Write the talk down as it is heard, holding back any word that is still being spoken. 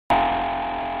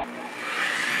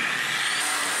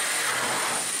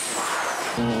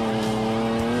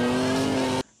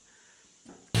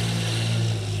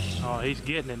Oh, he's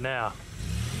getting it now.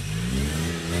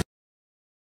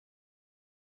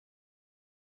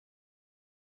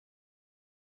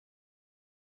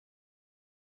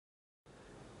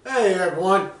 Hey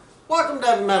everyone, welcome to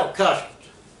Heavy Metal Customs.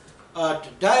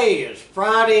 Today is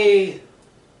Friday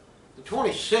the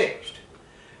 26th,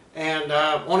 and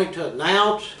I wanted to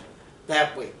announce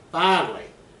that we finally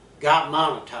got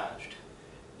monetized.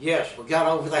 Yes, we got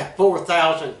over that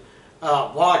 4,000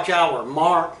 watch hour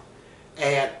mark,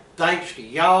 and thanks to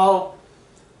y'all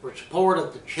for support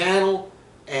of the channel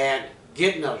and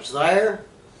getting us there.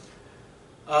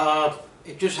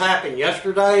 It just happened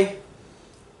yesterday.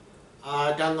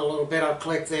 I done the little bit of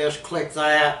click this, click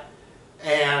that,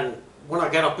 and when I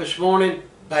got up this morning,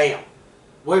 bam,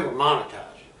 we were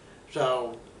monetized.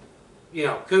 So, you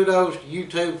know, kudos to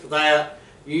YouTube for that.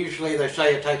 Usually they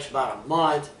say it takes about a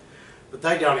month, but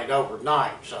they done it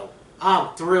overnight, so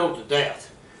I'm thrilled to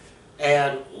death.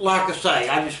 And like I say,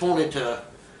 I just wanted to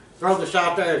throw this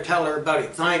out there and tell everybody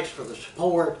thanks for the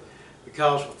support,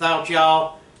 because without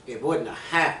y'all, it wouldn't have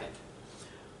happened.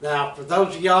 Now, for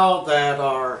those of y'all that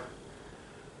are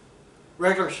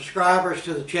regular subscribers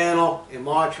to the channel and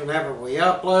watch whenever we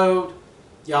upload,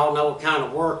 y'all know what kind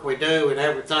of work we do and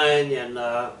everything, and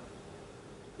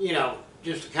you know,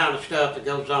 just the kind of stuff that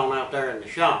goes on out there in the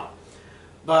shop.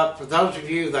 But for those of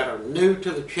you that are new to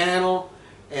the channel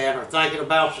and are thinking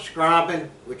about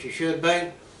subscribing, which you should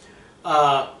be,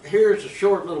 here's a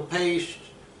short little piece,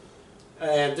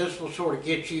 and this will sort of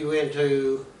get you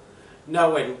into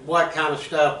knowing what kind of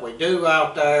stuff we do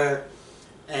out there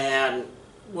and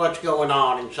what's going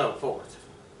on and so forth.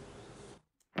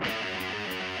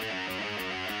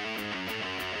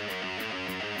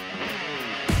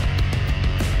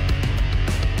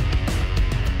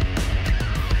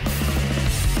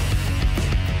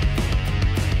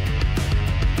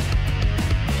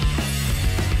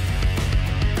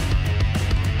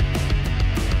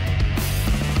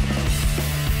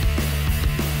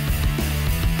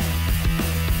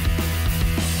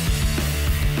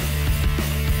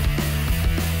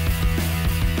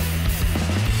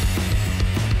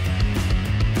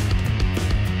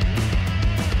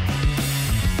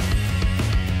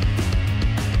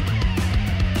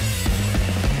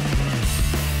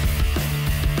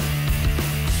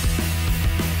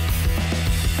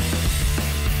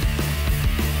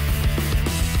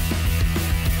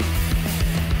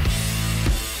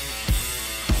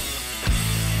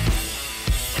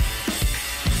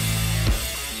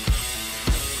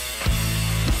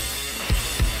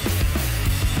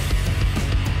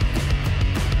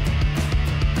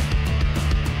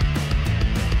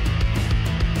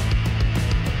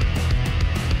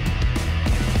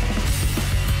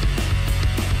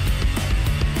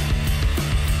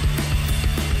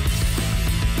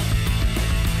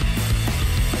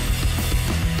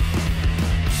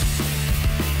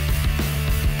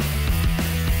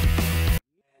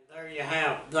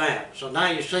 That. So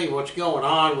now you see what's going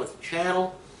on with the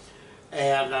channel,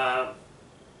 and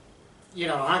you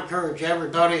know, I encourage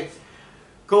everybody, of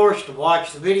course, to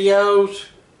watch the videos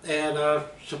and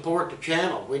support the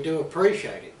channel. We do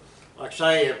appreciate it. Like I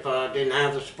say, if I didn't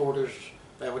have the supporters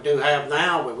that we do have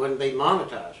now, we wouldn't be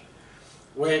monetized,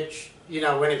 which, you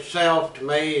know, in itself to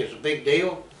me is a big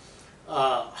deal.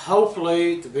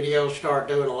 Hopefully the videos start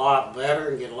doing a lot better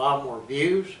and get a lot more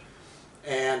views,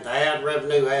 and the ad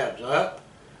revenue adds up.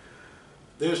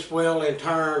 This will in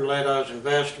turn let us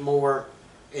invest more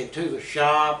into the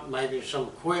shop, maybe some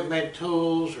equipment,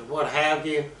 tools, or what have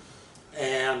you,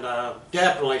 and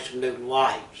definitely some new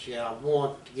lights. Yeah, I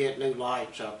want to get new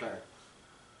lights out there.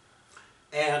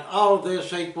 And all of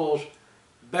this equals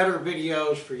better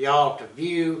videos for y'all to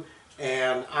view,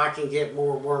 and I can get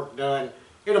more work done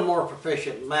in a more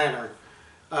proficient manner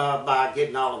by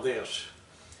getting all of this.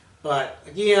 But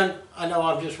again, I know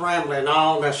I'm just rambling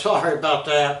on. I'm sorry about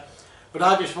that. But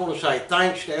I just want to say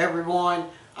thanks to everyone.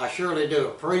 I surely do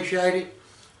appreciate it.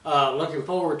 Looking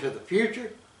forward to the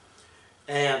future.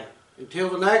 And until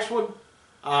the next one,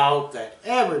 I hope that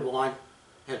everyone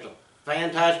has a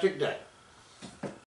fantastic day.